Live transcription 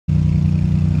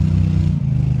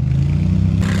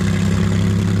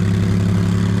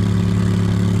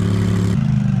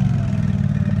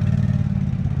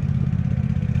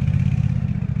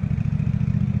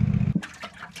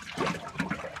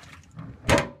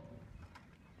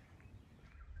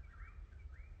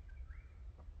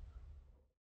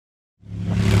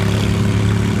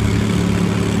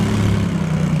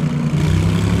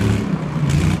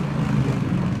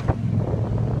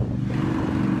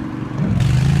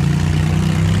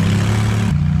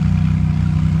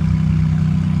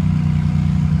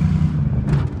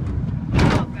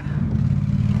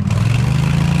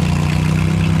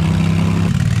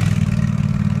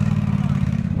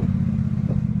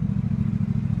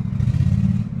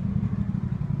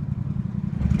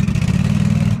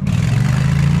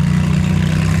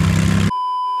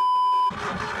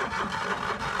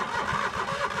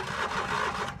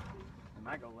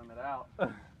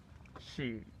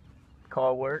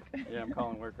Call work? Yeah, I'm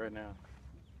calling work right now.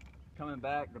 Coming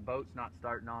back, the boat's not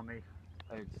starting on me.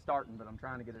 It's starting, but I'm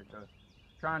trying to get it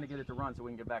to run so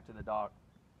we can get back to the dock.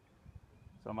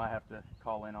 So I might have to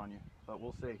call in on you, but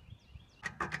we'll see.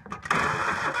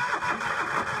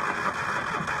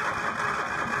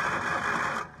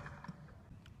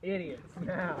 Idiots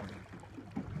now.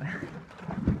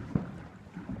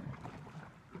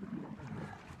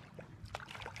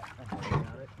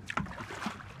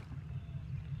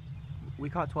 We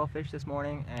caught 12 fish this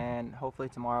morning, and hopefully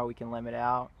tomorrow we can limit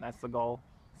out. That's the goal.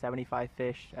 75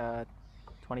 fish,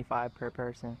 25 per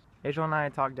person. Israel and I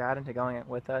had talked Dad into going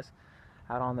with us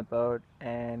out on the boat,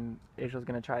 and Israel's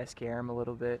gonna try to scare him a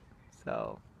little bit.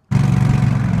 So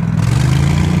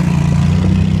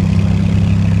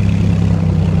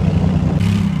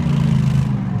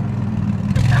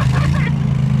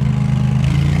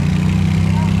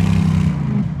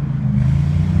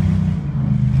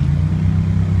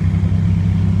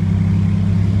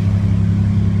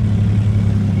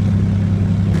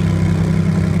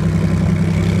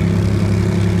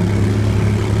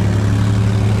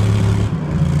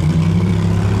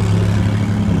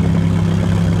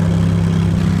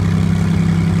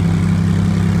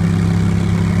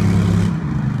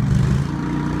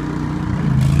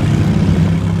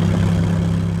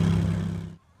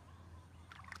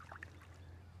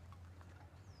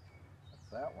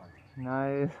That one.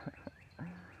 nice.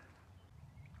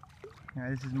 Now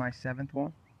this is my 7th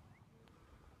one.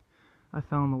 I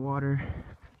fell in the water.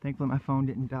 Thankfully my phone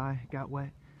didn't die, it got wet.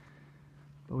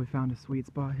 But we found a sweet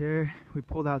spot here. We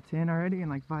pulled out 10 already in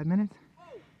like 5 minutes.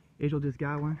 Angel just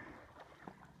got one.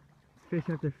 Fish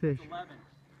after fish. 11.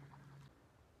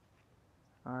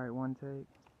 Alright, one take.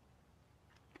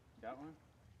 Got one?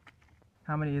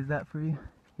 How many is that for you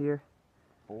here?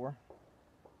 4.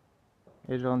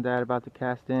 Israel and Dad about to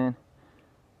cast in.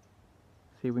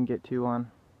 See if we can get 2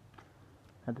 on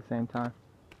at the same time.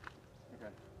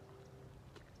 Okay.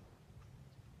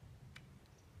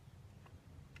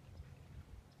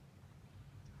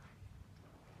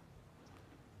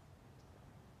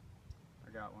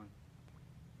 I got one.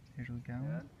 Israel got Good.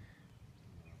 one.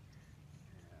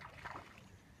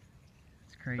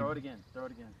 It's crazy. Throw it again. Throw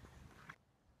it again.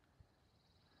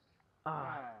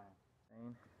 Ah.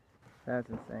 Insane. That's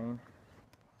insane.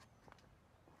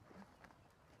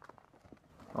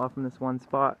 All from this one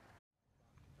spot.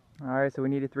 Alright, so we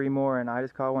needed 3 more, and I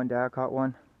just caught one, Dad caught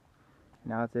one.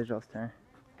 Now it's Israel's turn.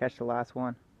 Catch the last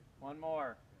one. One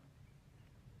more.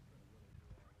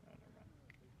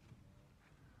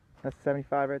 That's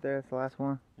 75 right there, that's the last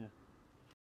one. Yeah.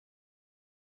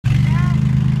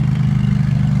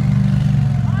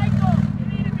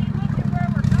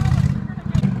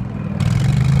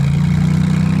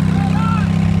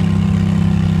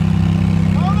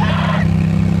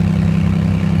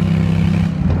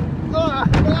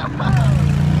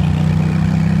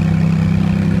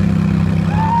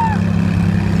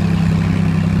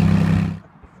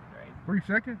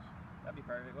 Seconds? That'd be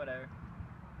perfect, whatever.